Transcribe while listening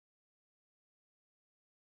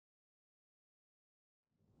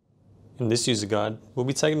In this user guide, we'll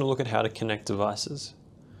be taking a look at how to connect devices.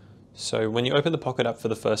 So when you open the Pokit app for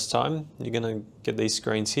the first time, you're going to get these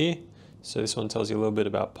screens here. So this one tells you a little bit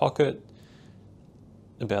about Pokit,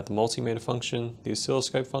 about the multimeter function, the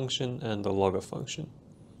oscilloscope function, and the logger function.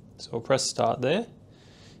 So we'll press start there.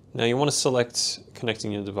 Now you want to select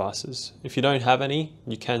connecting your devices. If you don't have any,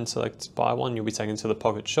 you can select buy one, you'll be taken to the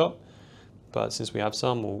Pokit Shop. But since we have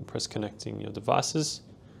some, we'll press connecting your devices.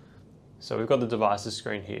 So we've got the devices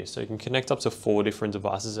screen here. So you can connect up to 4 different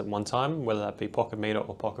devices at one time, whether that be Pokit Meter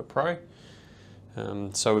or Pokit Pro.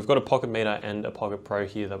 So we've got a Pokit Meter and a Pokit Pro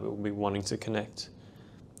here that we'll be wanting to connect.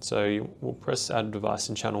 So we'll press add device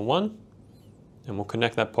in channel 1 and we'll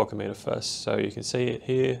connect that Pokit Meter first. So you can see it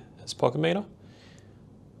here as Pokit Meter.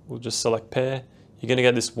 We'll just select pair. You're going to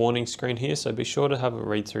get this warning screen here, so be sure to have a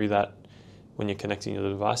read through that when you're connecting your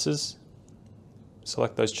devices.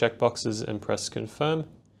 Select those checkboxes and press confirm.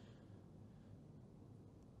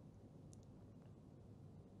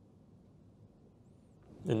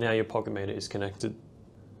 And now your Pokit Meter is connected.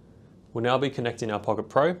 We'll now be connecting our Pokit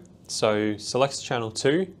Pro. So select channel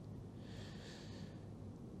 2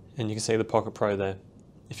 and you can see the Pokit Pro there.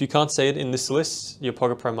 If you can't see it in this list, your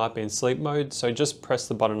Pokit Pro might be in sleep mode, so just press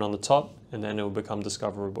the button on the top and then it will become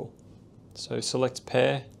discoverable. So select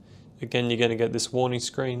pair. Again, you're going to get this warning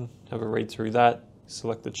screen. Have a read through that.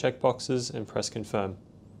 Select the checkboxes and press confirm.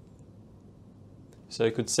 So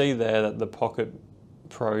you could see there that the Pokit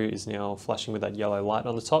Pro is now flashing with that yellow light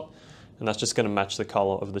on the top, and that's just going to match the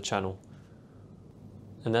color of the channel.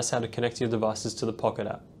 And that's how to connect your devices to the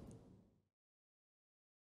Pokit app.